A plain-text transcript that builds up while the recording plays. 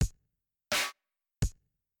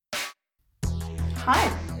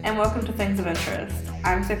Hi, and welcome to Things of Interest.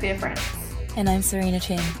 I'm Sophia Franks. And I'm Serena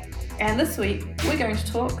Chen. And this week, we're going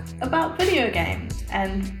to talk about video games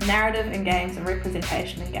and narrative in games and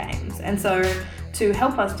representation in games. And so, to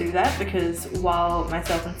help us do that, because while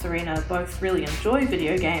myself and Serena both really enjoy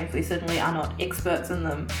video games, we certainly are not experts in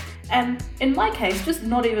them. And in my case, just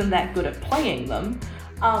not even that good at playing them.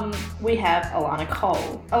 We have Alana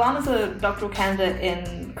Cole. Alana's a doctoral candidate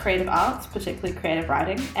in creative arts, particularly creative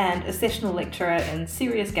writing, and a sessional lecturer in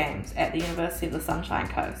serious games at the University of the Sunshine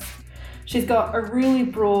Coast. She's got a really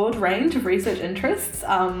broad range of research interests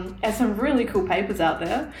and some really cool papers out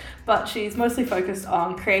there, but she's mostly focused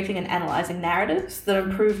on creating and analysing narratives that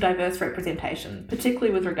improve diverse representation,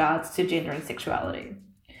 particularly with regards to gender and sexuality.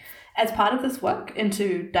 As part of this work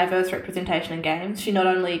into diverse representation in games, she not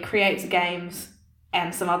only creates games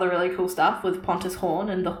and some other really cool stuff with Pontus Horn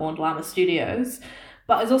and the Horned Llama Studios,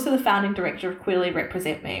 but is also the founding director of Queerly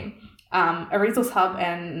Represent Me, a resource hub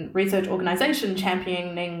and research organisation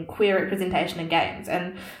championing queer representation in games.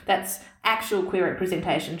 And that's actual queer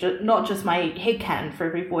representation, not just my headcanon for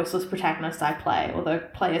every voiceless protagonist I play, although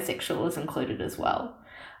player sexual is included as well.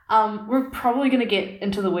 We're probably going to get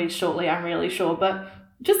into the weeds shortly, I'm really sure, but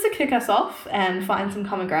just to kick us off and find some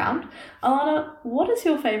common ground, Alana, what is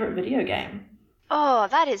your favourite video game? Oh,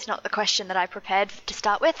 that is not the question that I prepared to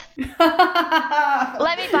start with.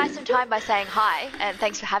 Let me buy some time by saying hi, and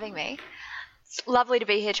thanks for having me. It's lovely to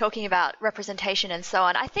be here talking about representation and so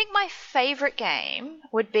on. I think my favourite game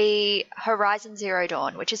would be Horizon Zero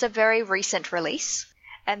Dawn, which is a very recent release,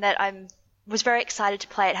 and that I was very excited to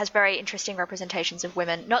play. It has very interesting representations of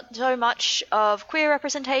women. Not so much of queer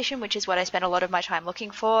representation, which is what I spent a lot of my time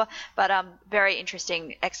looking for, but very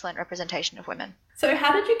interesting, excellent representation of women. So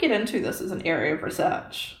how did you get into this as an area of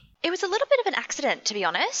research? It was a little bit of an accident, to be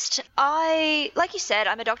honest. Like you said,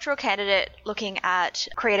 I'm a doctoral candidate looking at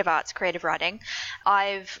creative arts, creative writing.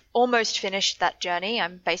 I've almost finished that journey.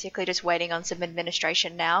 I'm basically just waiting on some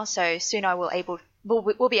administration now, so soon I will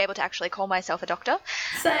be able to actually call myself a doctor.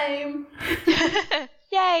 Same.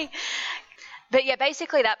 Yay. But yeah,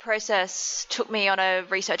 basically that process took me on a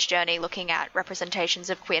research journey looking at representations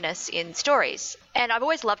of queerness in stories. And I've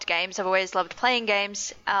always loved games. I've always loved playing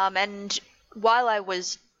games. And while I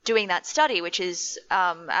was doing that study, which is,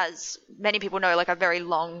 as many people know, like a very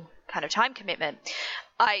long kind of time commitment,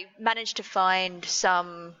 I managed to find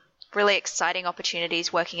some really exciting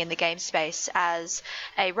opportunities working in the game space as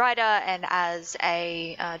a writer and as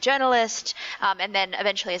a journalist, and then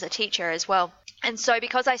eventually as a teacher as well. And so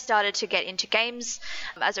because I started to get into games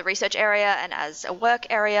as a research area and as a work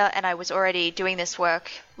area, and I was already doing this work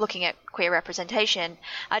looking at queer representation,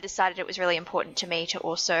 I decided it was really important to me to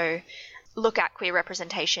also look at queer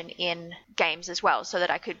representation in games as well, so that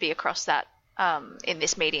I could be across that in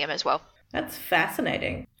this medium as well. That's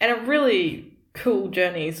fascinating. And a really cool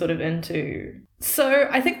journey sort of into. So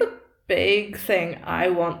I think the big thing I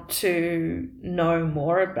want to know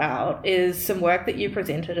more about is some work that you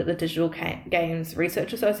presented at the Digital Games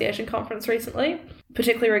Research Association conference recently,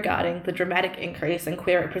 particularly regarding the dramatic increase in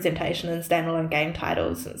queer representation in standalone game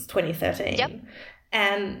titles since 2013. Yep.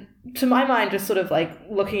 And to my mind, just sort of like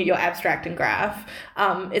looking at your abstract and graph,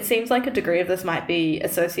 it seems like a degree of this might be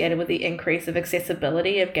associated with the increase of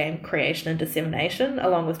accessibility of game creation and dissemination,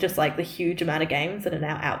 along with just like the huge amount of games that are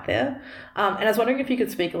now out there. And I was wondering if you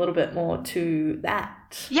could speak a little bit more to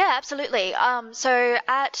that. Yeah, absolutely. So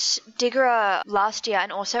at Digra last year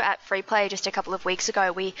and also at Freeplay just a couple of weeks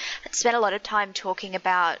ago, we spent a lot of time talking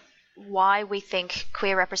about why we think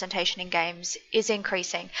queer representation in games is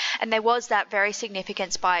increasing. And there was that very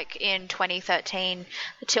significant spike in 2013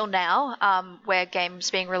 till now, where games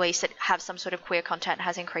being released that have some sort of queer content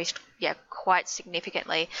has increased, quite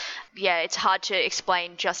significantly. Yeah, it's hard to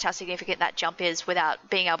explain just how significant that jump is without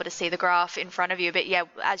being able to see the graph in front of you. But yeah,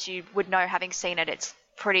 as you would know, having seen it, it's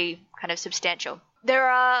pretty kind of substantial. There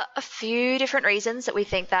are a few different reasons that we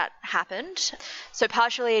think that happened. So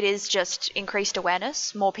partially it is just increased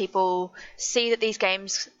awareness. More people see that these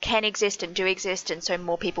games can exist and do exist, and so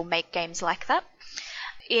more people make games like that.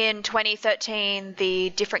 In 2013, the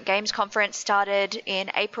Different Games Conference started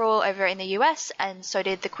in April over in the US, and so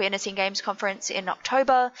did the Queerness in Games Conference in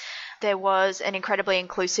October. There was an incredibly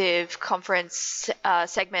inclusive conference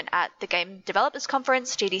segment at the Game Developers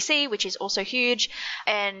Conference, GDC, which is also huge,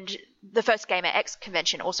 and the first Gamer X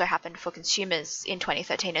convention also happened for consumers in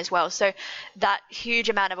 2013 as well. So that huge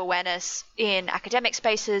amount of awareness in academic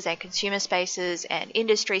spaces and consumer spaces and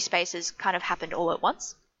industry spaces kind of happened all at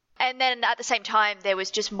once. And then at the same time, there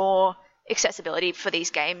was just more accessibility for these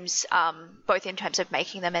games, both in terms of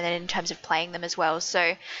making them and then in terms of playing them as well.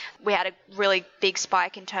 So we had a really big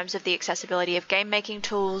spike in terms of the accessibility of game making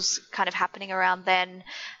tools kind of happening around then.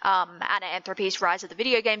 Anna Anthropy's Rise of the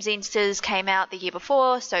Video Game Zinsters came out the year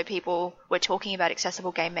before, so people were talking about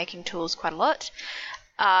accessible game making tools quite a lot.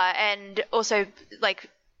 And also like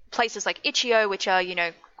places like Itch.io, which are,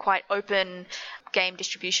 quite open game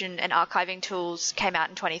distribution and archiving tools, came out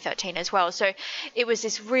in 2013 as well. So it was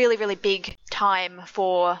this really, really big time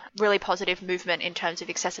for really positive movement in terms of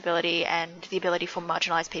accessibility and the ability for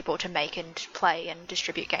marginalised people to make and play and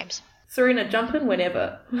distribute games. Serena, jump in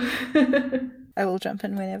whenever. I will jump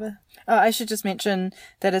in whenever. I should just mention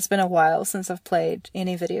that it's been a while since I've played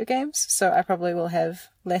any video games, so I probably will have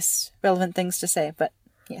less relevant things to say, but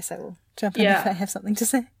yes, I will jump in if I have something to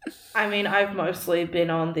say. I mean, I've mostly been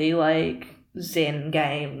on the Zen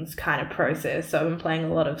games kind of process, so I've been playing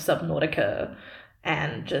a lot of Subnautica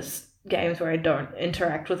and just games where I don't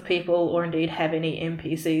interact with people or indeed have any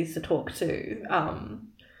NPCs to talk to.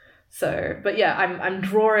 But yeah, I'm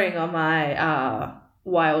drawing on my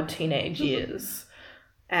wild teenage years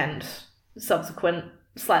and subsequent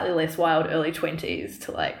slightly less wild early 20s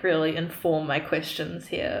to really inform my questions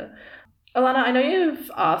here. Alana, I know you've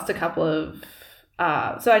asked a couple of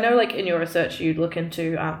so I know in your research you'd look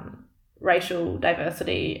into racial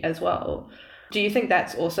diversity as well. Do you think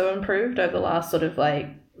that's also improved over the last sort of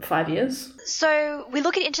 5 years? So we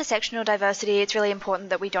look at intersectional diversity. It's really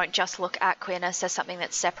important that we don't just look at queerness as something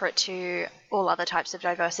that's separate to all other types of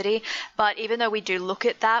diversity. But even though we do look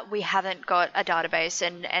at that, we haven't got a database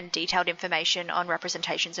and detailed information on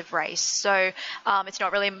representations of race. So it's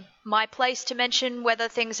not really my place to mention whether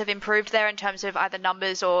things have improved there in terms of either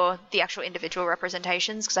numbers or the actual individual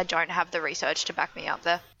representations, because I don't have the research to back me up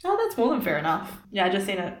there. Oh, that's more than fair enough. Yeah, I just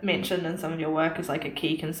seen it mentioned in some of your work as a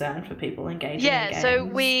key concern for people engaging in games. So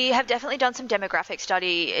we have definitely done some demographic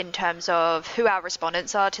study in terms of who our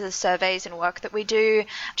respondents are to the surveys and work that we do,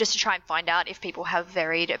 just to try and find out if people have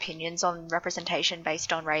varied opinions on representation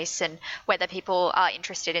based on race and whether people are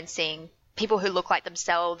interested in seeing people who look like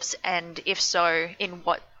themselves, and if so, in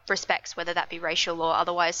what respects, whether that be racial or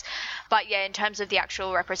otherwise. But yeah, in terms of the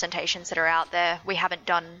actual representations that are out there, we haven't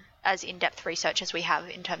done as in-depth research as we have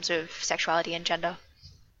in terms of sexuality and gender.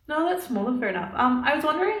 No, that's more than fair enough. I was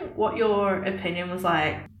wondering what your opinion was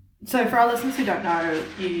like. So for our listeners who don't know,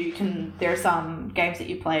 there are some games that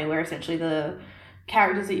you play where essentially the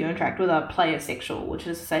characters that you interact with are player sexual, which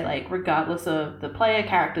is to say regardless of the player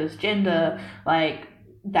character's gender,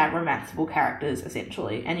 that romanceable characters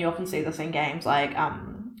essentially. And you often see this in games like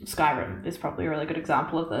Skyrim is probably a really good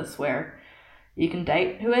example of this, where you can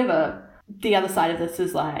date whoever. The other side of this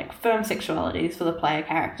is firm sexualities for the player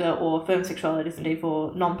character, or firm sexualities indeed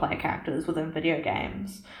for non-player characters within video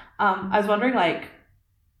games. I was wondering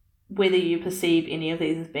whether you perceive any of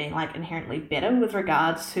these as being inherently better with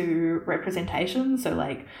regards to representation. So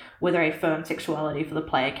whether a firm sexuality for the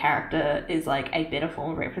player character is a better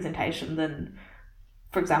form of representation than,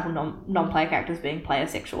 for example, non-player characters being player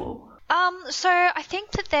sexual. So I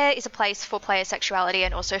think that there is a place for player sexuality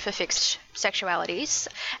and also for fixed sexualities.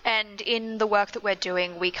 And in the work that we're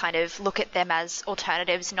doing, we kind of look at them as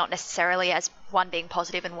alternatives, not necessarily as one being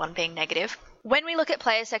positive and one being negative. When we look at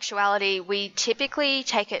player sexuality, we typically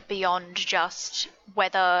take it beyond just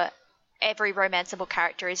whether every romanceable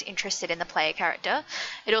character is interested in the player character.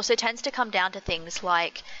 It also tends to come down to things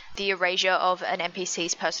like the erasure of an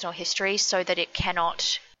NPC's personal history so that it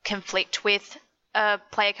cannot conflict with a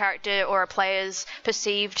player character or a player's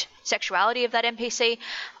perceived sexuality of that NPC.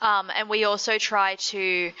 And we also try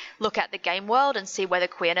to look at the game world and see whether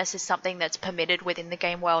queerness is something that's permitted within the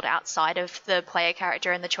game world outside of the player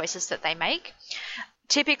character and the choices that they make.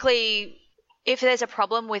 Typically, if there's a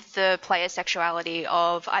problem with the player sexuality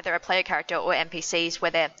of either a player character or NPCs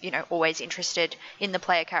where they're, always interested in the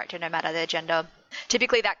player character no matter their gender,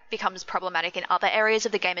 typically that becomes problematic in other areas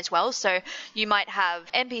of the game as well. So you might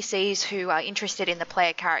have NPCs who are interested in the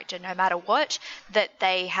player character no matter what, that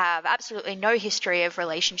they have absolutely no history of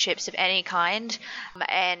relationships of any kind,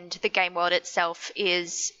 and the game world itself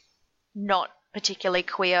is not particularly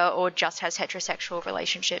queer or just has heterosexual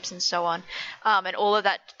relationships and so on. And all of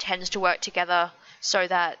that tends to work together so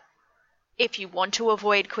that if you want to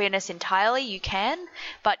avoid queerness entirely, you can,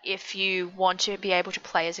 but if you want to be able to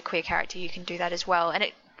play as a queer character, you can do that as well. And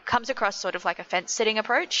it comes across sort of like a fence-sitting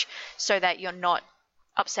approach so that you're not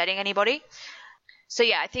upsetting anybody. So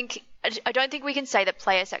yeah, I don't think we can say that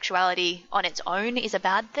player sexuality on its own is a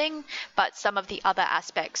bad thing, but some of the other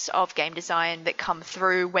aspects of game design that come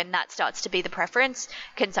through when that starts to be the preference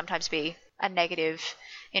can sometimes be a negative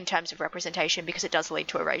in terms of representation, because it does lead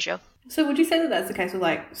to erasure. So would you say that that's the case with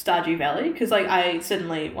like Stardew Valley? Because like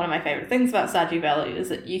one of my favourite things about Stardew Valley is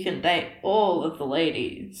that you can date all of the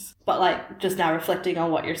ladies. But like just now reflecting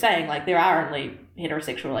on what you're saying, like there are only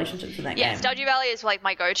heterosexual relationships in that game. Yeah, Stardew Valley is like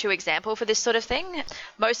my go-to example for this sort of thing,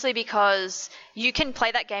 mostly because you can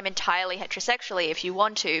play that game entirely heterosexually if you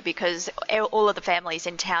want to, because all of the families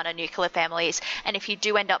in town are nuclear families, and if you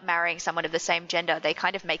do end up marrying someone of the same gender, they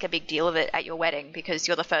kind of make a big deal of it at your wedding because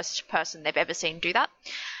you're the first person they've ever seen do that.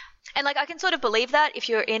 And like I can sort of believe that if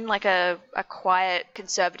you're in like a quiet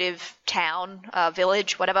conservative town,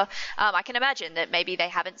 village, whatever. I can imagine that maybe they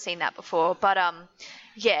haven't seen that before. But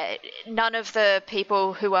yeah, none of the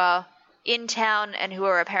people who are in town and who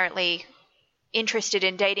are apparently interested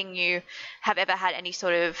in dating you have ever had any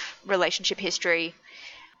sort of relationship history.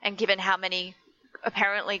 And given how many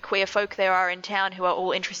apparently queer folk there are in town who are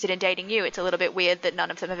all interested in dating you, it's a little bit weird that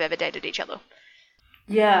none of them have ever dated each other.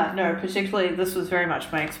 Yeah, no, particularly this was very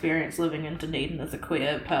much my experience living in Dunedin as a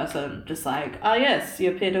queer person. Just like, oh yes,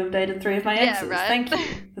 you appear to have dated 3 of my exes. Yeah, right. Thank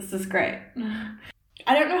you. This is great.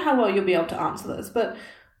 I don't know how well you'll be able to answer this, but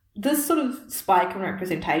this sort of spike in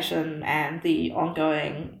representation and the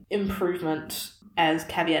ongoing improvement, as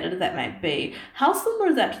caveated as that may be, how similar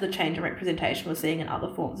is that to the change in representation we're seeing in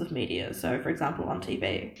other forms of media? So, for example, on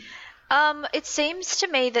TV. It seems to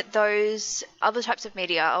me that those other types of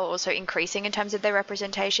media are also increasing in terms of their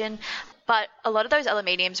representation, but a lot of those other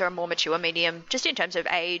mediums are a more mature medium, just in terms of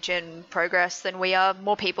age and progress than we are.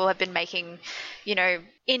 More people have been making,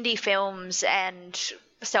 indie films and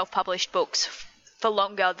self-published books for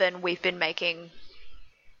longer than we've been making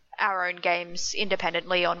our own games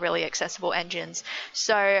independently on really accessible engines.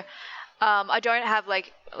 So I don't have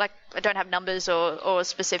I don't have numbers or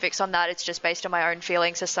specifics on that. It's just based on my own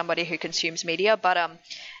feelings as somebody who consumes media. But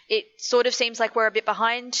it sort of seems like we're a bit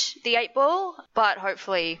behind the 8 ball, but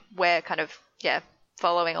hopefully we're kind of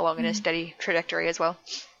following along in a steady trajectory as well.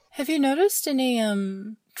 Have you noticed any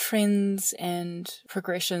trends and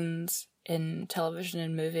progressions in television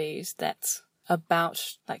and movies that's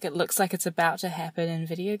about, like, it looks like it's about to happen in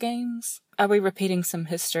video games? Are we repeating some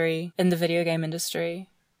history in the video game industry?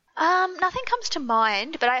 Nothing comes to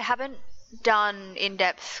mind, but I haven't done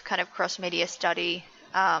in-depth kind of cross-media study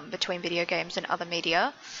between video games and other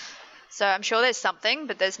media. So I'm sure there's something,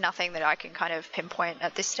 but there's nothing that I can kind of pinpoint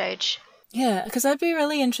at this stage. Yeah, because I'd be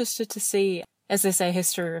really interested to see, as they say,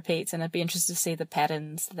 history repeats, and I'd be interested to see the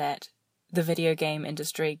patterns that the video game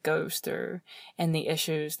industry goes through and the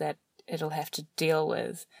issues that it'll have to deal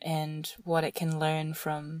with and what it can learn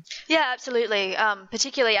from. Yeah, absolutely.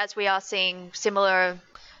 Particularly as we are seeing similar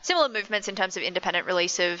movements in terms of independent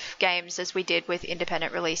release of games as we did with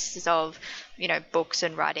independent releases of, books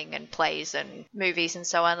and writing and plays and movies and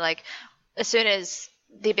so on. Like, as soon as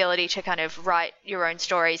the ability to kind of write your own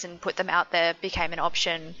stories and put them out there became an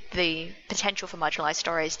option, the potential for marginalized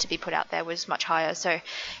stories to be put out there was much higher. So,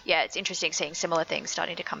 yeah, it's interesting seeing similar things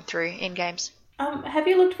starting to come through in games. Have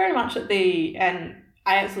you looked very much at and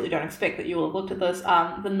I absolutely don't expect that you will have looked at this,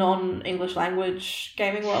 the non-English language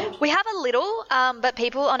gaming world? We have a little, but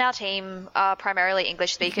people on our team are primarily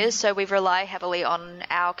English speakers, so we rely heavily on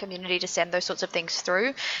our community to send those sorts of things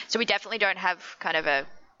through. So we definitely don't have kind of a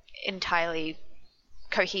entirely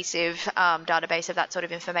cohesive database of that sort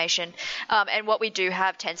of information. And what we do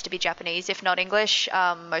have tends to be Japanese, if not English,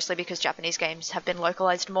 mostly because Japanese games have been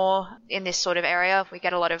localized more in this sort of area. We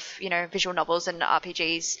get a lot of, visual novels and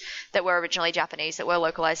RPGs that were originally Japanese that were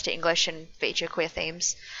localized to English and feature queer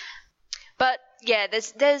themes. But yeah,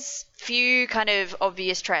 there's few kind of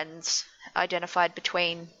obvious trends identified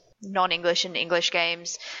between non-English and English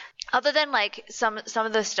games. Other than like some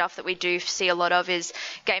of the stuff that we do see a lot of is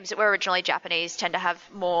games that were originally Japanese tend to have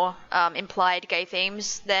more implied gay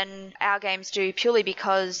themes than our games do, purely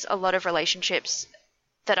because a lot of relationships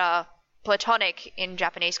that are platonic in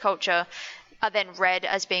Japanese culture are then read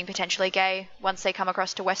as being potentially gay once they come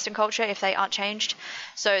across to Western culture if they aren't changed.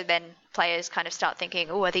 So then players kind of start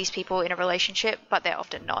thinking, oh, are these people in a relationship? But they're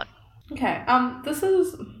often not. Okay, this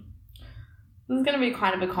is going to be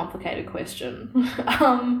kind of a complicated question.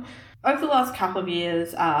 Over the last couple of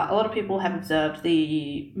years, a lot of people have observed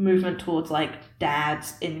the movement towards, like,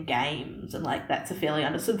 dads in games, and, like, that's a fairly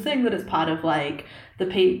understood thing, that it's part of, like, the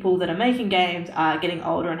people that are making games are getting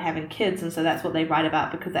older and having kids, and so that's what they write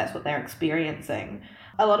about because that's what they're experiencing.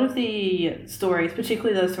 A lot of the stories,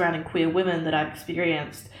 particularly those surrounding queer women that I've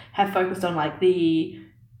experienced, have focused on, like, the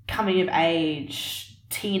coming of age,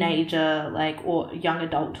 teenager, like, or young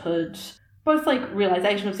adulthood, both, like,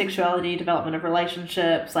 realization of sexuality, development of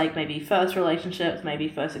relationships, like, maybe first relationships, maybe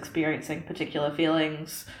first experiencing particular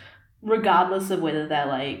feelings, regardless of whether they're,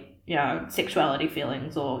 like, sexuality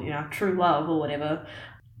feelings or, true love or whatever.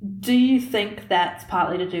 Do you think that's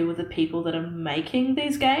partly to do with the people that are making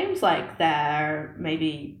these games? Like, they're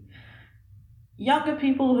maybe younger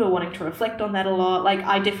people who are wanting to reflect on that a lot. Like,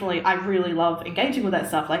 I really love engaging with that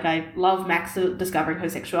stuff. Like, I love Max discovering her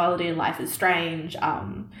sexuality in Life is Strange.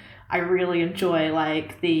 I really enjoy,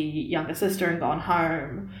 like, the younger sister in Gone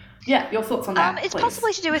Home. Yeah, your thoughts on that, It's please.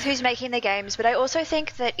 possibly to do with who's making the games, but I also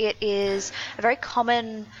think that it is a very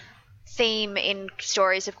common theme in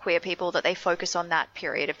stories of queer people that they focus on that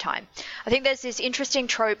period of time. I think there's this interesting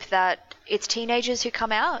trope that it's teenagers who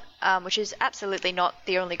come out, which is absolutely not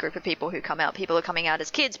the only group of people who come out. People are coming out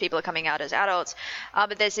as kids, people are coming out as adults,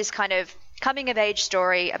 but there's this kind of coming-of-age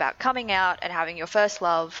story about coming out and having your first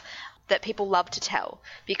love that people love to tell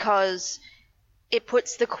because it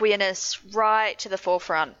puts the queerness right to the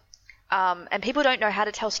forefront. And people don't know how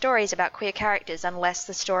to tell stories about queer characters unless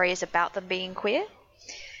the story is about them being queer.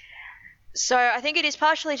 So I think it is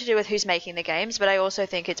partially to do with who's making the games, but I also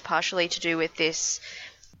think it's partially to do with this,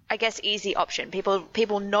 I guess, easy option.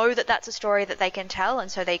 People know that that's a story that they can tell, and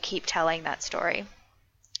so they keep telling that story.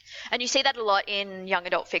 And you see that a lot in young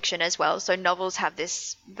adult fiction as well. So novels have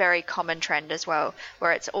this very common trend as well,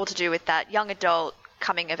 where it's all to do with that young adult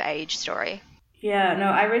coming-of-age story. Yeah, no,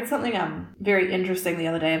 I read something very interesting the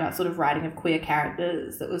other day about sort of writing of queer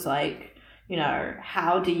characters that was like,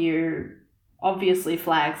 how do you obviously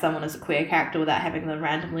flag someone as a queer character without having them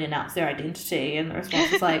randomly announce their identity? And the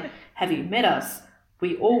response is like, have you met us?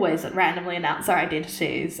 We always randomly announce our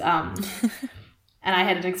identities. And I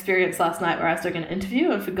had an experience last night where I was doing an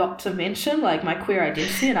interview and forgot to mention, like, my queer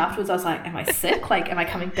identity. And afterwards I was like, am I sick? Like, am I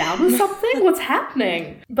coming down with something? What's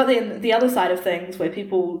happening? But then the other side of things where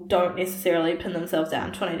people don't necessarily pin themselves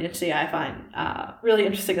down to an identity, I find really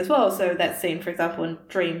interesting as well. So that scene, for example, in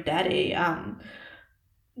Dream Daddy,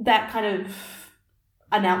 that kind of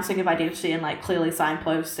announcing of identity and, like, clearly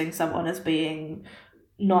signposting someone as being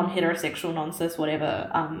non-heterosexual, non-cis,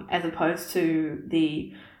 whatever, as opposed to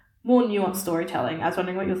the more nuanced storytelling. I was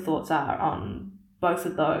wondering what your thoughts are on both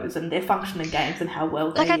of those and their function in games and how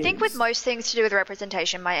well they I think with most things to do with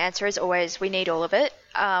representation, my answer is always we need all of it,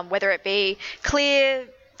 whether it be clear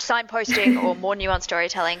signposting or more nuanced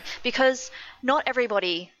storytelling, because not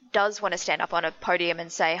everybody does want to stand up on a podium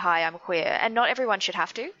and say, hi, I'm queer, and not everyone should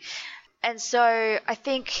have to. And so I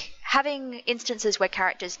think having instances where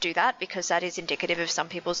characters do that, because that is indicative of some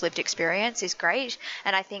people's lived experience, is great.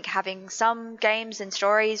 And I think having some games and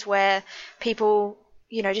stories where people,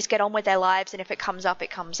 just get on with their lives and if it comes up,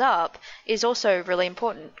 it comes up, is also really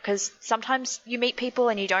important. Because sometimes you meet people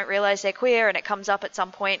and you don't realize they're queer and it comes up at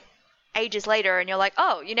some point ages later and you're like,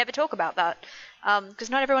 oh, you never talk about that.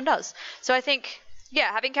 Because not everyone does. So I think,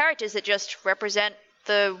 having characters that just represent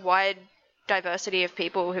the wide diversity of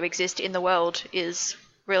people who exist in the world is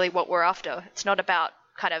really what we're after. It's not about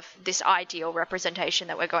kind of this ideal representation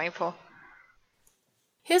that we're going for.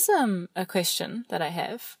 Here's a question that I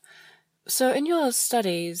have. So in your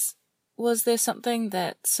studies, was there something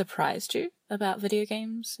that surprised you about video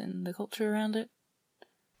games and the culture around it?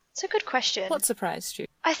 It's a good question. What surprised you?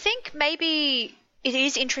 I think maybe it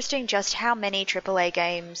is interesting just how many AAA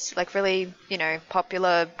games, like really,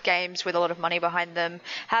 popular games with a lot of money behind them,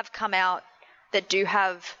 have come out that do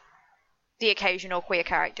have the occasional queer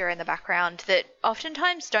character in the background that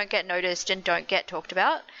oftentimes don't get noticed and don't get talked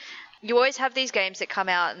about. You always have these games that come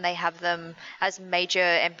out and they have them as major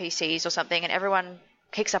NPCs or something and everyone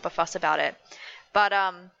kicks up a fuss about it. But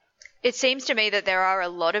it seems to me that there are a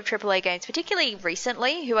lot of AAA games, particularly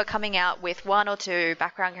recently, who are coming out with one or two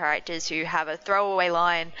background characters who have a throwaway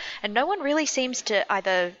line and no one really seems to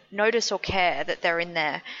either notice or care that they're in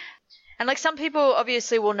there. And like some people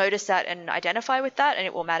obviously will notice that and identify with that and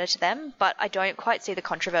it will matter to them, but I don't quite see the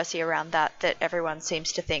controversy around that everyone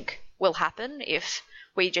seems to think will happen if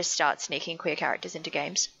we just start sneaking queer characters into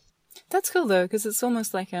games. That's cool though, because it's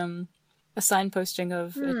almost like a signposting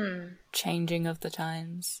of a changing of the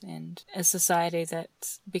times and a society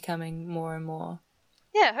that's becoming more and more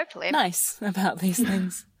hopefully nice about these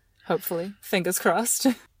things. Hopefully. Fingers crossed.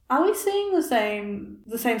 Are we seeing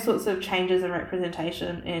the same sorts of changes in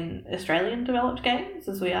representation in Australian developed games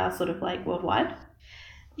as we are sort of like worldwide?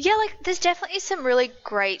 Yeah, like there's definitely some really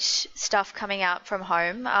great stuff coming out from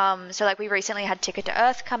home. So like we recently had Ticket to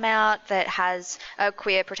Earth come out that has a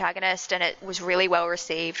queer protagonist and it was really well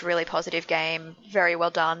received, really positive game, very well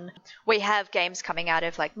done. We have games coming out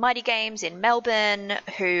of like Mighty Games in Melbourne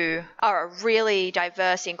who are a really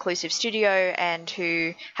diverse, inclusive studio and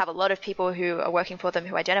who have a lot of people who are working for them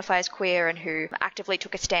who identify as queer and who actively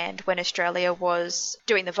took a stand when Australia was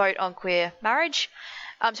doing the vote on queer marriage.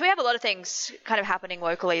 So we have a lot of things kind of happening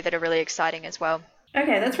locally that are really exciting as well.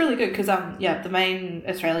 Okay, that's really good because the main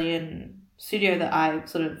Australian studio that I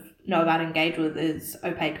sort of know about and engage with is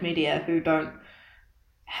Opaque Media, who don't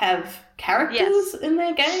have characters in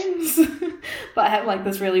their games, but have like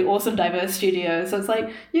this really awesome diverse studio. So it's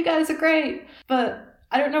like, you guys are great, but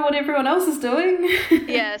I don't know what everyone else is doing.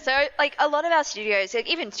 Yeah, so like a lot of our studios, like,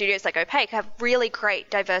 even studios like Opaque, have really great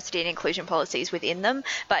diversity and inclusion policies within them.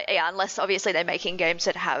 But yeah, unless obviously they're making games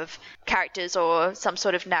that have characters or some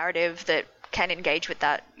sort of narrative that can engage with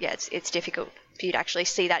that, yeah, it's difficult for you to actually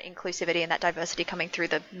see that inclusivity and that diversity coming through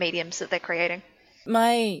the mediums that they're creating.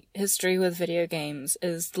 My history with video games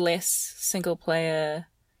is less single player,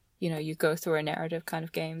 you go through a narrative kind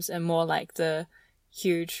of games, and more like the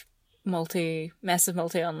huge massive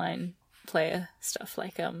multi-online player stuff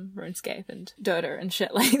like RuneScape and Dota and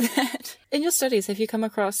shit like that. In your studies, have you come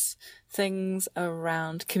across things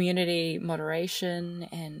around community moderation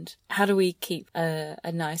and how do we keep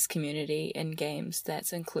a nice community in games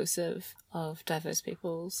that's inclusive of diverse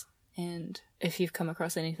peoples? And if you've come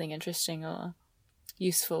across anything interesting or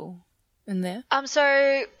useful in there? So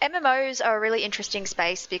MMOs are a really interesting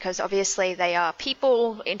space because obviously they are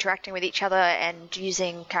people interacting with each other and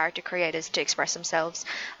using character creators to express themselves.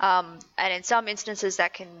 And in some instances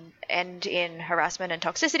that can end in harassment and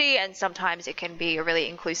toxicity, and sometimes it can be a really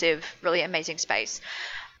inclusive, really amazing space.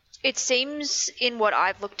 It seems in what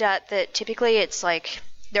I've looked at that typically it's like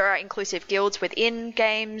there are inclusive guilds within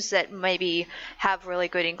games that maybe have really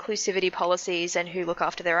good inclusivity policies and who look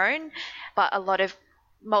after their own, but a lot of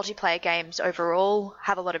multiplayer games overall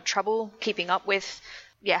have a lot of trouble keeping up with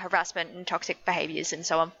harassment and toxic behaviors and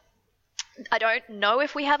so on. I don't know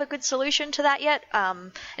if we have a good solution to that yet,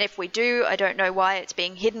 and if we do, I don't know why it's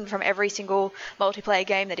being hidden from every single multiplayer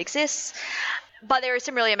game that exists. But there is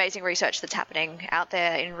some really amazing research that's happening out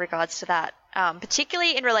there in regards to that,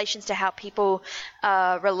 particularly in relation to how people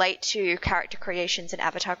relate to character creations and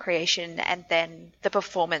avatar creation, and then the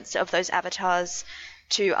performance of those avatars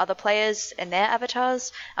to other players and their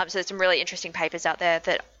avatars. So there's some really interesting papers out there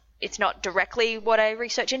that it's not directly what I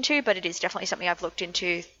research into, but it is definitely something I've looked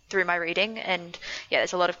into through my reading, and yeah,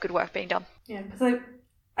 there's a lot of good work being done. Yeah, because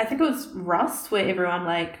I think it was Rust where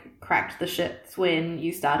everyone cracked the shits when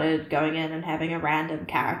you started going in and having a random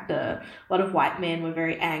character. A lot of white men were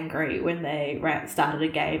very angry when they started a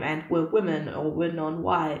game and were women or were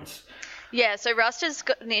non-white. Yeah, so Rust has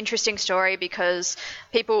got an interesting story because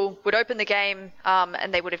people would open the game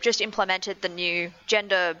and they would have just implemented the new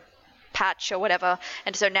gender patch or whatever,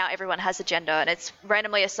 and so now everyone has a gender and it's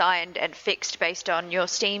randomly assigned and fixed based on your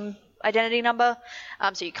Steam identity number,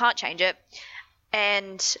 so you can't change it.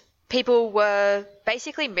 And people were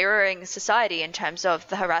basically mirroring society in terms of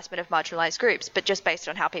the harassment of marginalized groups, but just based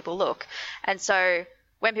on how people look. And so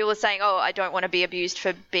when people were saying, oh, I don't want to be abused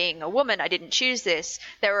for being a woman, I didn't choose this,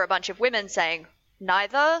 there were a bunch of women saying,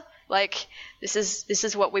 neither, this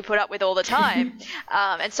is what we put up with all the time.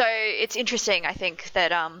 And so it's interesting, I think,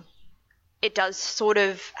 that it does sort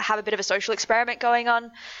of have a bit of a social experiment going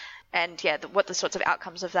on, and what the sorts of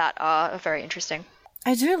outcomes of that are very interesting.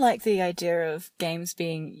 I do like the idea of games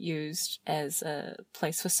being used as a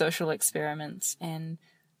place for social experiments and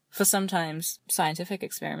for sometimes scientific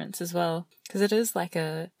experiments as well, because it is like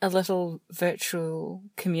a little virtual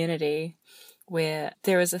community where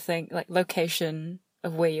there is a thing like location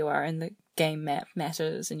of where you are in the game map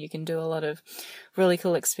matters, and you can do a lot of really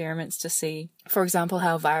cool experiments to see, for example,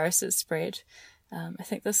 how viruses spread. I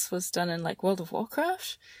think this was done in World of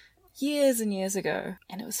Warcraft years and years ago,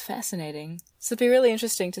 and it was fascinating. So it'd be really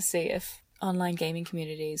interesting to see if online gaming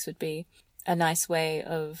communities would be a nice way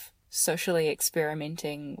of socially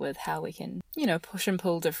experimenting with how we can, push and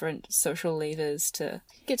pull different social levers to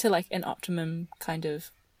get to an optimum kind of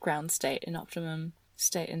ground state, an optimum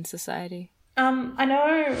state in society. I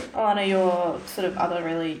know, Alana, your sort of other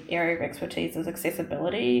really area of expertise is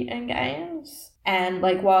accessibility in games. And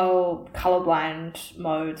while colorblind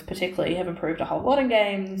modes particularly have improved a whole lot in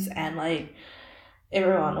games, and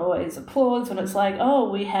everyone always applauds when it's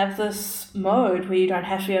we have this mode where you don't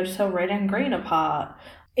have to be able to tell red and green apart.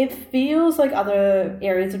 It feels like other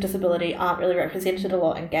areas of disability aren't really represented a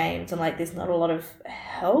lot in games, and there's not a lot of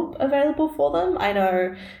help available for them. I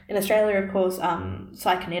know in Australia, of course,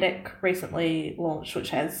 Psychonetic recently launched,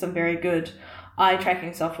 which has some very good eye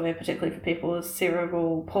tracking software, particularly for people with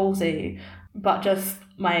cerebral palsy. But just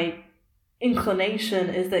my inclination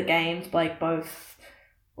is that games both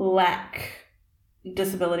lack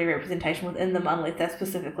disability representation within them unless they're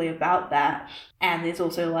specifically about that, and there's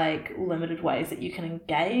also limited ways that you can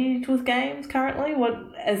engage with games currently. What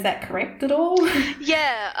is that correct at all?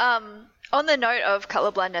 On the note of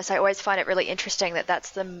colourblindness, I always find it really interesting that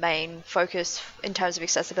that's the main focus in terms of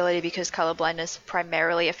accessibility, because colourblindness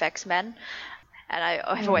primarily affects men. And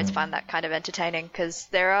I've always found that kind of entertaining, because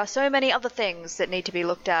there are so many other things that need to be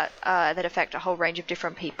looked at that affect a whole range of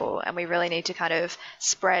different people, and we really need to kind of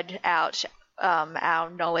spread out our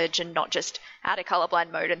knowledge and not just add a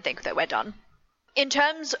colourblind mode and think that we're done. In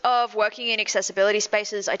terms of working in accessibility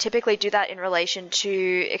spaces, I typically do that in relation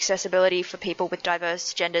to accessibility for people with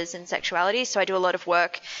diverse genders and sexualities. So I do a lot of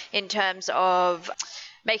work in terms of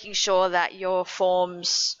making sure that your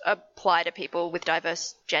forms apply to people with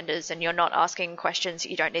diverse genders and you're not asking questions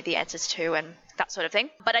that you don't need the answers to and that sort of thing.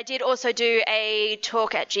 But I did also do a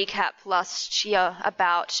talk at GCAP last year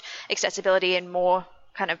about accessibility in more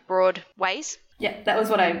kind of broad ways. Yeah, that was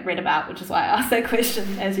what I read about, which is why I asked that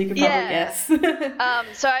question, as you could probably guess.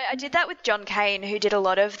 So I did that with John Kane, who did a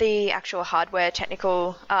lot of the actual hardware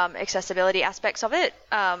technical accessibility aspects of it,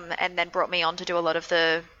 and then brought me on to do a lot of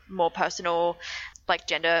the more personal, like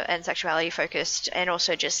gender and sexuality focused, and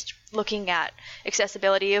also just looking at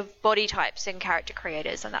accessibility of body types and character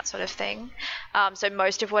creators and that sort of thing. So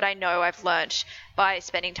most of what I know I've learnt by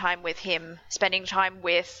spending time with him, spending time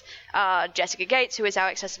with Jessica Gates, who is our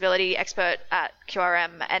accessibility expert at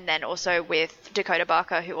QRM, and then also with Dakota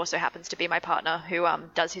Barker, who also happens to be my partner, who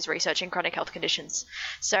does his research in chronic health conditions.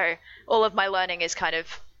 So all of my learning is kind of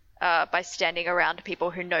by standing around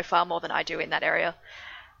people who know far more than I do in that area.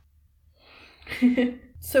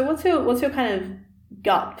 So what's your kind of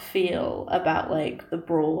gut feel about like the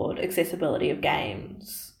broad accessibility of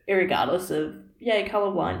games, irregardless of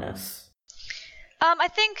colorblindness? I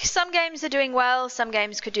think some games are doing well, some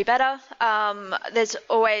games could do better. There's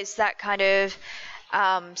always that kind of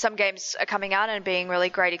some games are coming out and being really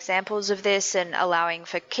great examples of this and allowing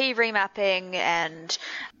for key remapping and,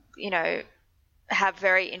 have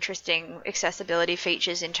very interesting accessibility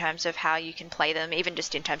features in terms of how you can play them, even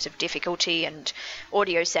just in terms of difficulty and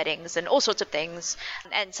audio settings and all sorts of things.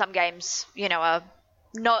 And some games, are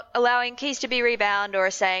not allowing keys to be rebound or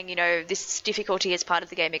are saying, this difficulty is part of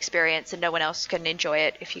the game experience and no one else can enjoy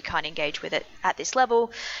it if you can't engage with it at this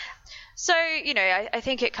level. So, I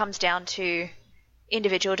think it comes down to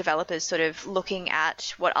individual developers sort of looking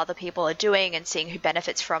at what other people are doing and seeing who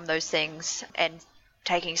benefits from those things and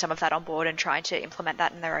taking some of that on board and trying to implement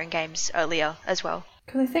that in their own games earlier as well.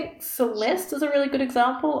 Because I think Celeste is a really good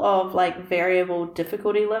example of like variable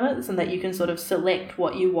difficulty limits, and that you can sort of select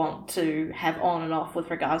what you want to have on and off with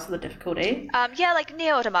regards to the difficulty. Like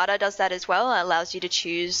Nier Automata does that as well. It allows you to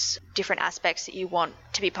choose different aspects that you want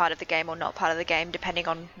to be part of the game or not part of the game, depending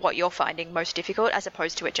on what you're finding most difficult, as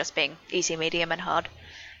opposed to it just being easy, medium, and hard.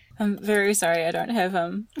 I'm very sorry, I don't have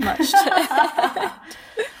much to add.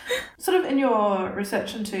 Sort of in your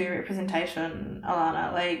research into representation,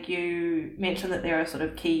 Alana, like you mentioned that there are sort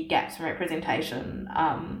of key gaps in representation.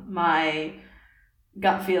 My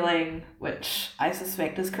gut feeling, which I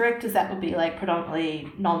suspect is correct, is that would be like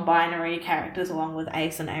predominantly non-binary characters along with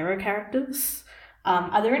ace and aro characters.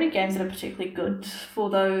 Are there any games that are particularly good for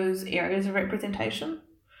those areas of representation?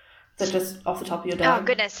 That just off the top of your dome? Oh,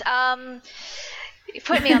 goodness. You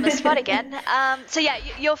put me on the spot again.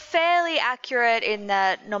 You're fairly accurate in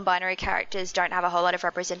that non-binary characters don't have a whole lot of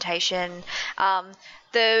representation.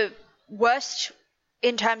 The worst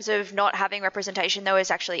in terms of not having representation, though, is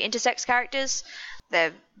actually intersex characters.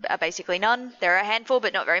 There are basically none. There are a handful,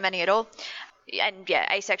 but not very many at all. And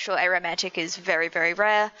asexual, aromantic is very, very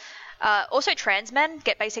rare. Also, trans men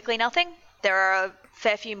get basically nothing. There are a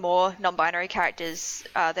fair few more non-binary characters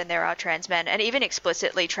than there are trans men, and even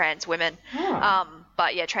explicitly trans women. Oh.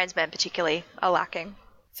 But trans men particularly are lacking.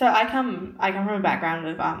 So I come from a background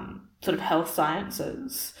of sort of health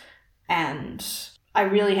sciences, and I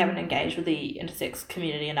really haven't engaged with the intersex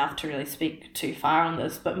community enough to really speak too far on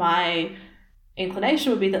this. But my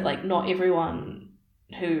inclination would be that like not everyone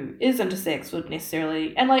who is intersex would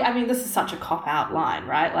necessarily, and like, I mean, this is such a cop-out line,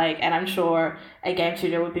 right? Like, and I'm sure a game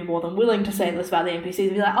studio would be more than willing to say this about the NPCs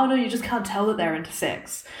and be like, oh no, you just can't tell that they're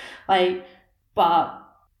intersex. Like, but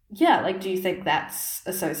yeah, like, do you think that's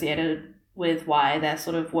associated with why they're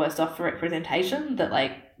sort of worse off for representation? That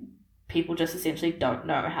like people just essentially don't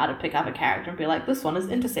know how to pick up a character and be like, this one is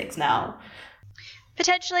intersex now.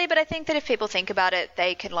 Potentially, but I think that if people think about it,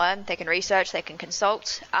 they can learn, they can research, they can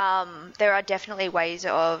consult. There are definitely ways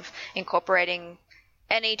of incorporating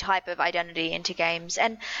any type of identity into games.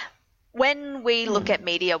 And when we look at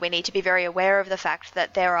media, we need to be very aware of the fact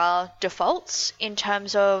that there are defaults in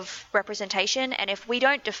terms of representation. And if we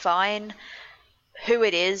don't define who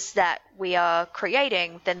it is that we are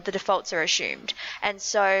creating, then the defaults are assumed. And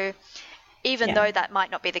so even though that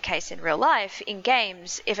might not be the case in real life, in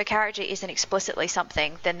games, if a character isn't explicitly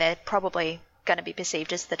something, then they're probably going to be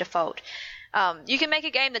perceived as the default. You can make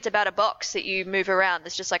a game that's about a box that you move around.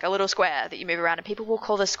 There's just like a little square that you move around, and people will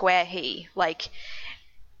call the square he. Like,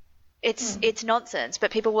 it's nonsense,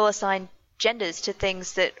 but people will assign genders to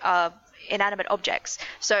things that are inanimate objects.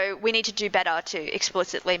 So we need to do better to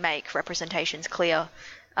explicitly make representations clear,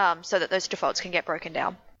 so that those defaults can get broken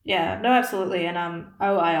down. Yeah, no, absolutely. And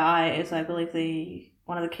OII is, I believe,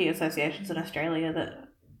 one of the key associations in Australia that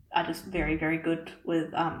are just very, very good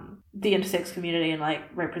with the intersex community and like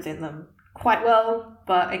represent them quite well.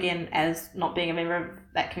 But again, as not being a member of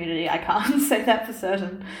that community, I can't say that for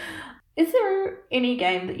certain. Is there any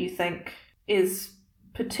game that you think is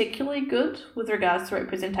particularly good with regards to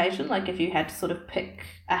representation? Like if you had to sort of pick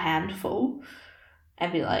a handful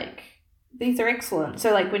and be like, these are excellent.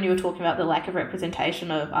 So like when you were talking about the lack of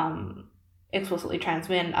representation of explicitly trans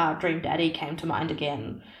men, Dream Daddy came to mind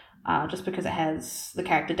again, just because it has the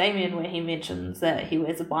character Damien where he mentions that he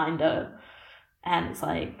wears a binder, and it's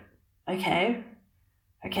like, okay,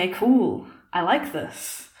 cool, I like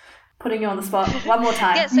this. Putting you on the spot one more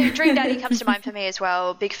time. Yeah, so Dream Daddy comes to mind for me as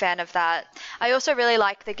well. Big fan of that. I also really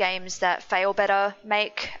like the games that Fail Better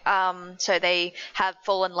make. So they have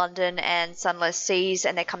Fallen London and Sunless Seas,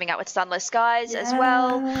 and they're coming out with Sunless Skies as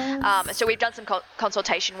well. So we've done some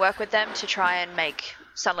consultation work with them to try and make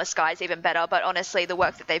Sunless Skies even better. But honestly, the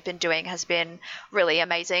work that they've been doing has been really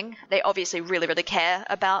amazing. They obviously really, really care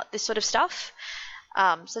about this sort of stuff.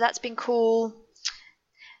 So that's been cool.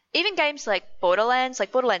 Even games like Borderlands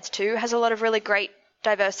 2 has a lot of really great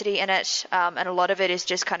diversity in it, and a lot of it is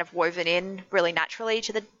just kind of woven in really naturally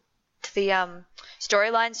to the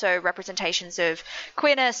storyline. So representations of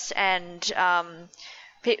queerness, and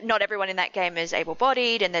not everyone in that game is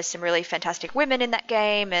able-bodied, and there's some really fantastic women in that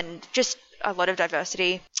game, and just a lot of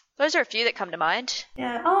diversity. Those are a few that come to mind.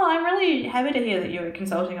 Yeah. Oh, I'm really happy to hear that you were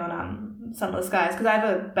consulting on Sunless Skies, because I have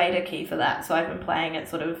a beta key for that, so I've been playing it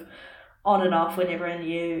sort of on and off whenever a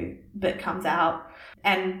new bit comes out.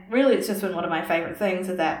 And really it's just been one of my favourite things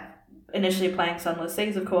is that initially playing Sunless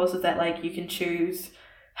Seas, of course, is that like you can choose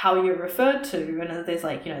how you're referred to, and there's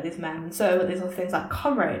like, you know, there's man and sir, but there's also things like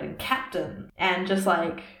comrade and captain, and just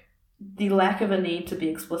like the lack of a need to be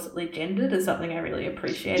explicitly gendered is something I really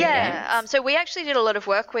appreciate. Yeah, so we actually did a lot of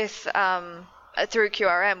work with, through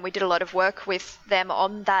QRM, we did a lot of work with them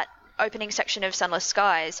on that opening section of Sunless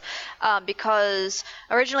Skies, because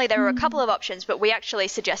originally there were a couple of options, but we actually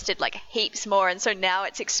suggested like heaps more, and so now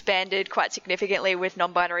it's expanded quite significantly with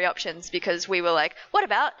non-binary options, because we were like, what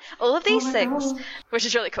about all of these things? God. Which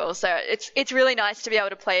is really cool. So it's really nice to be able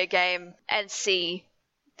to play a game and see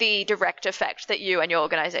the direct effect that you and your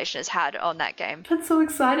organization has had on that game. That's so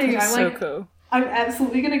exciting. That's so cool. I'm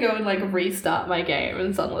absolutely going to go and like restart my game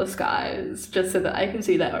in Sunless Skies just so that I can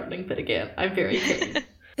see that opening bit again. I'm very keen.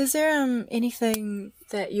 Is there anything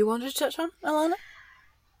that you wanted to touch on, Alana?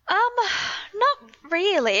 Not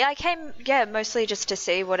really. I came, mostly just to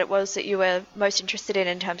see what it was that you were most interested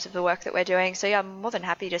in terms of the work that we're doing. So yeah, I'm more than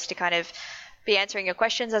happy just to kind of be answering your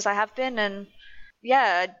questions as I have been. And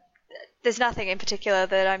yeah, there's nothing in particular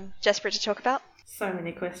that I'm desperate to talk about. So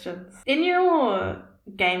many questions. In your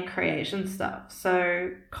game creation stuff,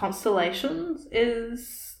 so Constellations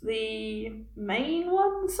is the main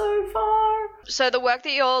one so far? So the work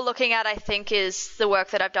that you're looking at, I think, is the work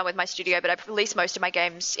that I've done with my studio, but I've released most of my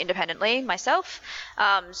games independently myself.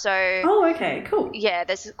 Oh, okay, cool. Yeah,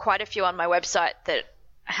 there's quite a few on my website that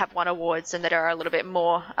have won awards and that are a little bit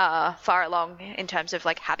more far along in terms of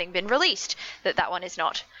like having been released. That one is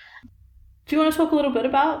not. Do you want to talk a little bit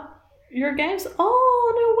about your games?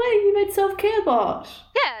 Oh, no way, you made Self-Care Bot.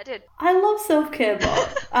 Yeah, I did. I love Self-Care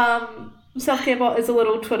Bot. Self-Care Bot is a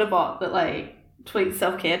little Twitter bot that like tweets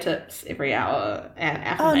self-care tips every hour and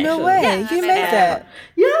affirmations. Oh, no way. Yeah, you made that.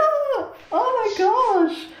 Yeah. Oh my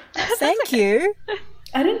gosh. Thank you.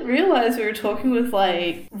 I didn't realise we were talking with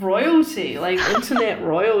like royalty, like internet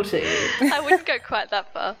royalty. I wouldn't go quite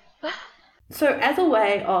that far. So as a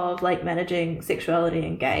way of like managing sexuality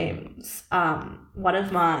in games, one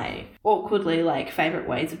of my awkwardly like favorite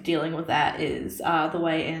ways of dealing with that is the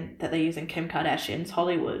way that they use in Kim Kardashian's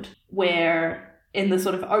Hollywood, where in the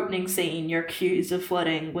sort of opening scene you're accused of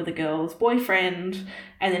flirting with a girl's boyfriend,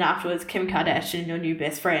 and then afterwards Kim Kardashian, your new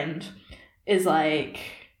best friend, is like,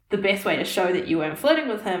 the best way to show that you weren't flirting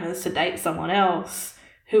with him is to date someone else.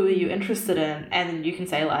 Who are you interested in? And then you can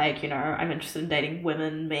say like, you know, I'm interested in dating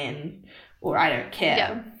women, men, or I don't care.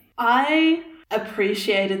 Yeah. I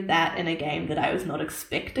appreciated that in a game that I was not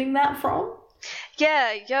expecting that from.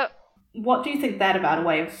 Yeah. What do you think that about a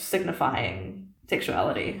way of signifying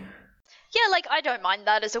sexuality? Yeah, like, I don't mind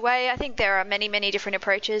that as a way. I think there are many, many different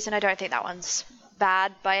approaches, and I don't think that one's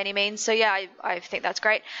bad by any means. So yeah, I think that's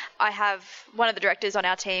great. I have one of the directors on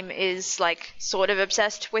our team is like sort of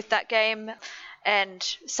obsessed with that game, and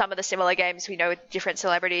some of the similar games we know with different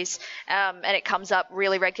celebrities, and it comes up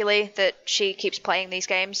really regularly that she keeps playing these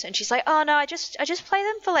games, and she's like, oh no, I just play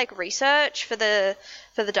them for like research for the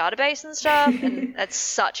database and stuff, and that's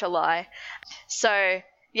such a lie. So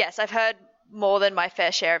yes, I've heard more than my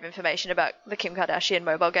fair share of information about the Kim Kardashian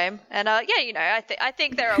mobile game, and yeah, you know, I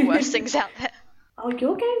think there are worse things out there. Oh,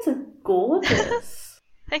 your games are gorgeous.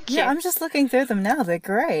 Thank you. Yeah, I'm just looking through them now. They're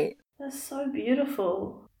great. They're so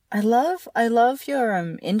beautiful. I love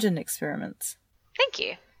your engine experiments. Thank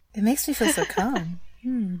you. It makes me feel so calm.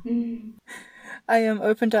 I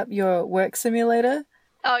opened up your work simulator.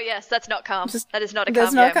 Oh yes, that's not calm. That is not a calm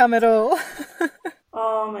That's not game. calm at all.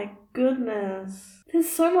 Oh my goodness. There's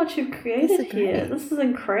so much you've created here. This is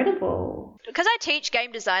incredible. Because I teach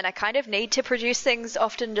game design, I kind of need to produce things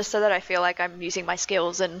often just so that I feel like I'm using my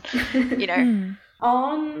skills and, you know.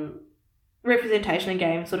 On representation in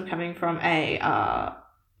games, sort of coming from a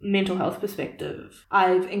mental health perspective,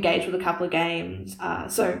 I've engaged with a couple of games.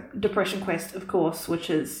 So Depression Quest, of course, which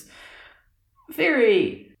is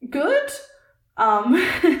very good.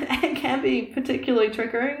 It can be particularly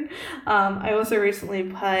triggering. I also recently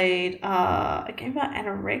played a game about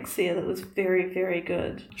anorexia that was very, very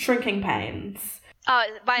good. Shrinking Pains. Oh,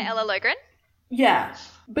 by Ella Logren? Yeah.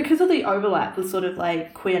 Because of the overlap with sort of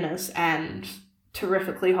like queerness and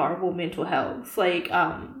terrifically horrible mental health, like,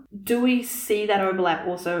 do we see that overlap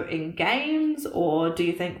also in games, or do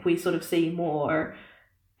you think we sort of see more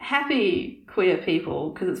happy queer people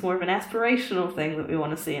because it's more of an aspirational thing that we want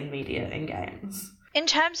to see in media and games? In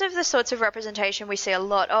terms of the sorts of representation we see, a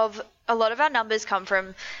lot of our numbers come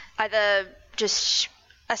from either just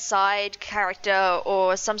a side character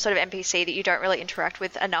or some sort of NPC that you don't really interact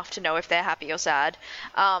with enough to know if they're happy or sad.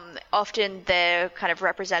 Often they're kind of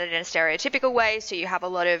represented in a stereotypical way, so you have a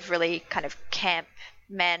lot of really kind of camp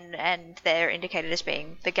men, and they're indicated as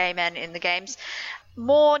being the gay men in the games.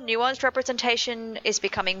 More nuanced representation is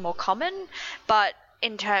becoming more common, but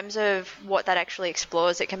in terms of what that actually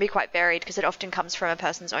explores, it can be quite varied because it often comes from a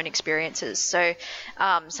person's own experiences. So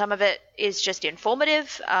some of it is just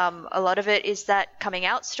informative. A lot of it is that coming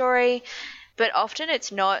out story, but often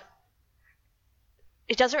it's not.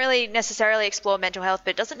 It doesn't really necessarily explore mental health,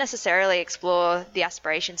 but it doesn't necessarily explore the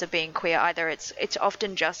aspirations of being queer either. It's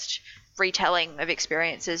often just retelling of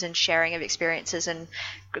experiences and sharing of experiences and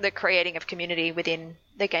the creating of community within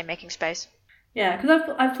the game making space. Yeah, because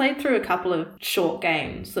I've played through a couple of short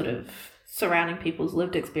games sort of surrounding people's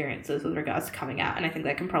lived experiences with regards to coming out, and I think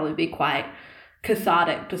that can probably be quite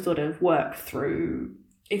cathartic to sort of work through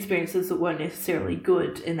experiences that weren't necessarily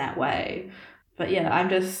good in that way. But yeah,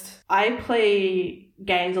 I play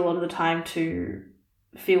games a lot of the time to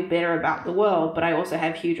feel better about the world, but I also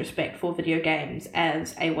have huge respect for video games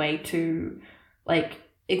as a way to like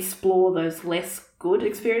explore those less good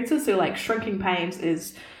experiences. So like Shrinking Pains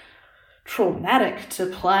is traumatic to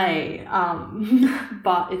play,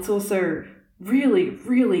 but it's also really,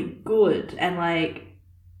 really good and like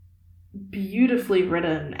beautifully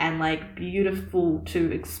written and like beautiful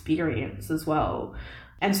to experience as well.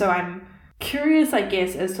 And so I'm curious, I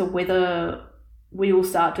guess, as to whether we will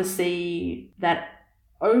start to see that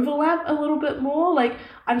overlap a little bit more. Like,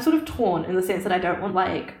 I'm sort of torn in the sense that I don't want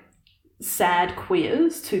like sad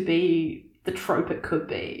queers to be the trope it could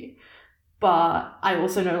be, but I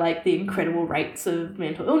also know like the incredible rates of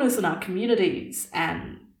mental illness in our communities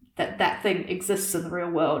and that thing exists in the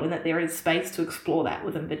real world and that there is space to explore that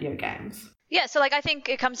within video games. Yeah, so like I think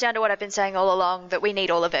it comes down to what I've been saying all along, that we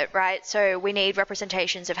need all of it, right? So we need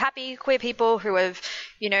representations of happy queer people who have,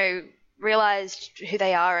 you know, realized who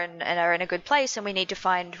they are and are in a good place, and we need to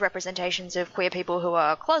find representations of queer people who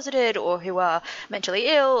are closeted or who are mentally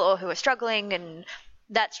ill or who are struggling, and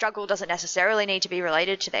that struggle doesn't necessarily need to be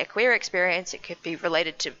related to their queer experience. It could be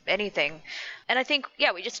related to anything. And I think,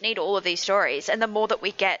 yeah, we just need all of these stories, and the more that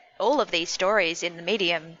we get all of these stories in the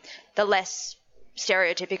medium, the less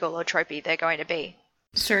stereotypical or tropey they're going to be.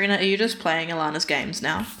 Serena, are you just playing Alana's games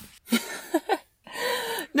now?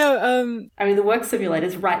 No, I mean, the work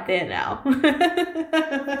simulator's right there now.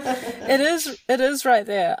 it is right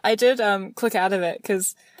there. I did click out of it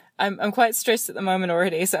because I'm quite stressed at the moment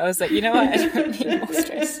already, so I was like, you know what, I don't need more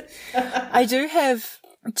stress. I do have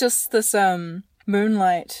just this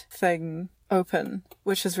moonlight thing open,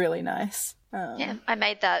 which is really nice. Yeah, I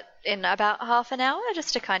made that in about half an hour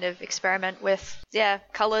just to kind of experiment with,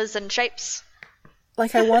 colours and shapes.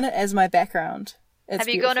 Like, I want it as my background. It's Have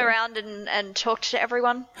you beautiful. gone around and talked to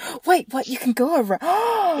everyone? Wait, what? You can go around?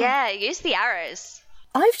 Yeah, use the arrows.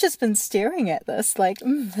 I've just been staring at this like,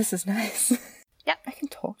 this is nice. Yep. I can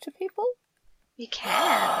talk to people? You can.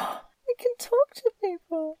 I can talk to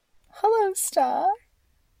people. Hello, star.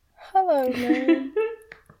 Hello, moon.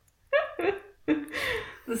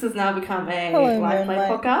 This has now become a Hello, live play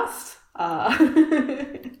Moonlight. podcast.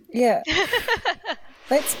 Yeah.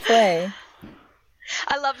 Let's play.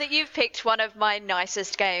 I love that you've picked one of my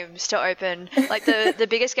nicest games to open. Like the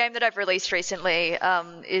biggest game that I've released recently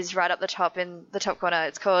is right up the top in the top corner.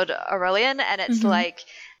 It's called Aurelian, and it's like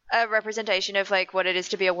a representation of like what it is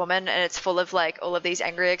to be a woman, and it's full of like all of these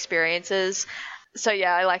angry experiences. So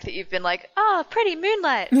yeah, I like that you've been like, pretty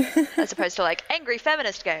Moonlight, as opposed to like angry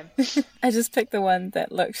feminist game. I just picked the one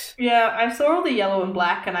that looked... Yeah, I saw all the yellow and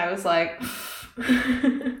black and I was like...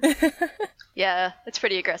 Yeah, it's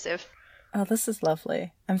pretty aggressive. Oh, this is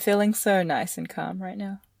lovely. I'm feeling so nice and calm right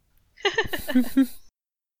now.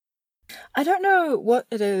 I don't know what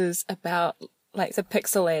it is about, like, the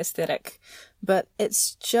pixel aesthetic, but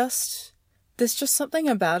it's just... There's just something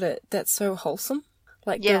about it that's so wholesome.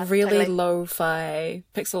 Like Yeah, the really totally. lo-fi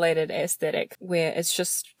pixelated aesthetic where it's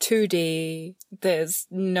just 2D, there's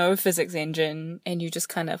no physics engine, and you just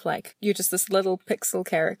kind of like, you're just this little pixel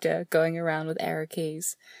character going around with arrow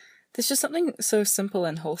keys. There's just something so simple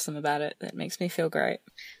and wholesome about it that makes me feel great.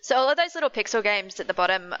 So all of those little pixel games at the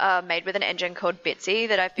bottom are made with an engine called Bitsy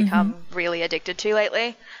that I've become really addicted to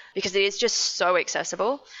lately because it is just so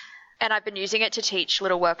accessible. And I've been using it to teach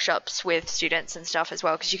little workshops with students and stuff as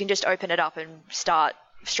well because you can just open it up and start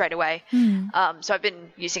straight away. So I've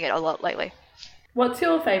been using it a lot lately. What's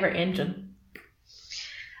your favourite engine?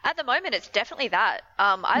 At the moment, it's definitely that.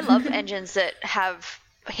 I love engines that have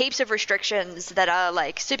heaps of restrictions that are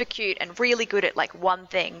like super cute and really good at like one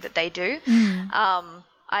thing that they do.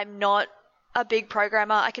 I'm not a big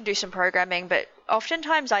programmer. I can do some programming, but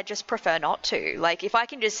oftentimes I just prefer not to. Like if I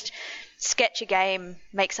can just sketch a game,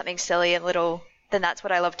 make something silly and little, then that's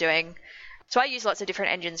what I love doing. So I use lots of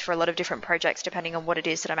different engines for a lot of different projects depending on what it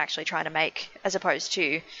is that I'm actually trying to make, as opposed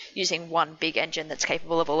to using one big engine that's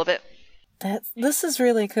capable of all of it. This is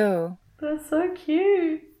really cool. That's so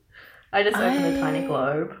cute. I just opened a tiny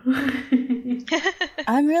globe.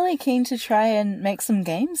 I'm really keen to try and make some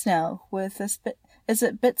games now with this bit. Is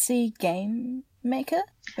it Bitsy Game Maker?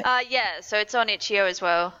 Yeah, so it's on itch.io as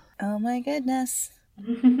well. Oh my goodness.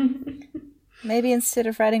 Maybe instead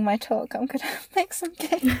of writing my talk, I'm gonna make some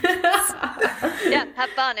games. Yeah, have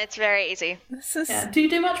fun. It's very easy. This is... Yeah. Do you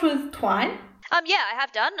do much with Twine? Yeah, I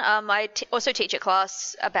have done. I also teach a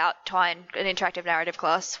class about Twine, an interactive narrative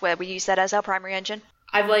class, where we use that as our primary engine.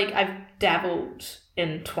 I've dabbled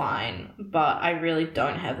in Twine, but I really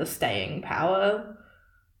don't have the staying power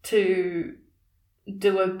to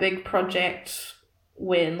do a big project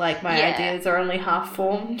when like my ideas are only half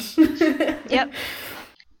formed. Yep.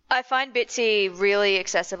 I find Bitsy really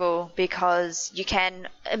accessible because you can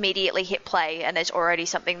immediately hit play and there's already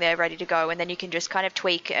something there ready to go, and then you can just kind of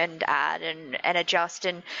tweak and add and adjust,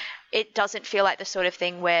 and it doesn't feel like the sort of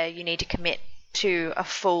thing where you need to commit to a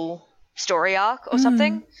full story arc or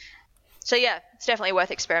something. So yeah, it's definitely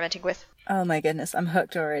worth experimenting with. Oh my goodness, I'm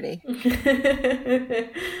hooked already.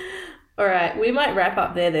 All right, we might wrap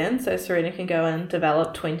up there then, so Serena can go and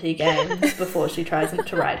develop 20 games before she tries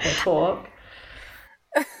to write her talk.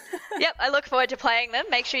 Yep, I look forward to playing them.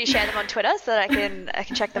 Make sure you share them on Twitter so that I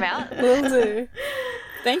can check them out. Will do.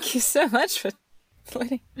 Thank you so much for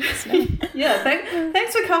letting us know. Yeah,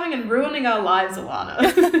 thanks for coming and ruining our lives,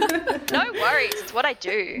 Alana. No worries, it's what I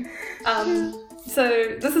do.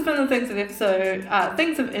 So this has been the Things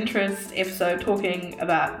of Interest episode, talking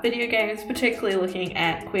about video games, particularly looking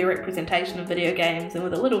at queer representation of video games, and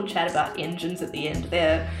with a little chat about engines at the end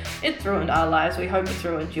there. It's ruined our lives. We hope it's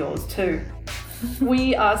ruined yours too.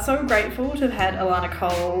 We are so grateful to have had Alana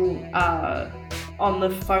Cole on the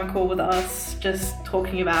phone call with us, just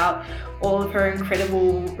talking about all of her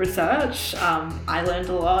incredible research. I learned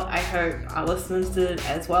a lot. I hope our listeners did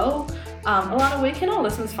as well. Alana, where can our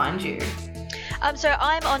listeners find you? So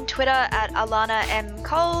I'm on Twitter at Alana M.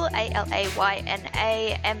 Cole,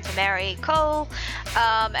 Alayna, M for Mary, Cole.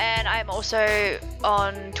 And I'm also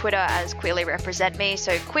on Twitter as Queerly Represent Me.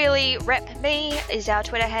 So Queerly Rep Me is our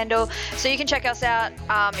Twitter handle. So you can check us out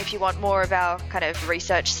if you want more of our kind of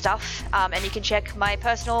research stuff. And you can check my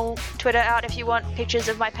personal Twitter out if you want pictures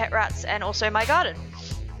of my pet rats and also my garden.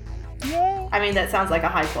 Yay! I mean, that sounds like a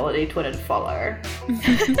high quality Twitter to follow.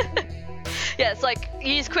 Yeah, it's like,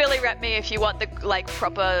 use Queerly Rep Me if you want the like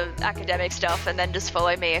proper academic stuff, and then just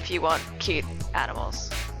follow me if you want cute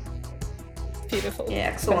animals. Beautiful.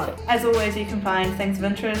 Yeah, excellent. Perfect. As always, you can find Things of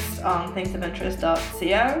Interest on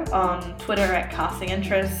thingsofinterest.co, on Twitter at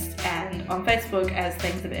castinginterest, and and on Facebook as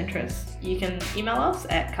Things of Interest. You can email us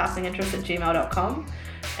at castinginterest@gmail.com.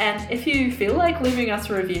 And if you feel like leaving us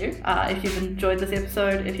a review, if you've enjoyed this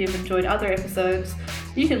episode, if you've enjoyed other episodes,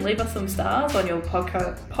 you can leave us some stars on your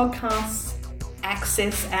podcast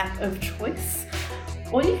access app of choice.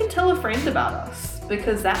 Or you can tell a friend about us,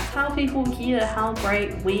 because that's how people hear how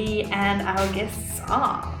great we and our guests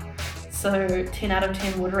are. So 10 out of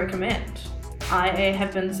 10 would recommend. I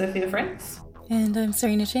have been Sophia Friends. And I'm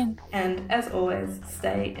Serena Chen. And as always,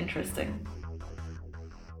 stay interesting.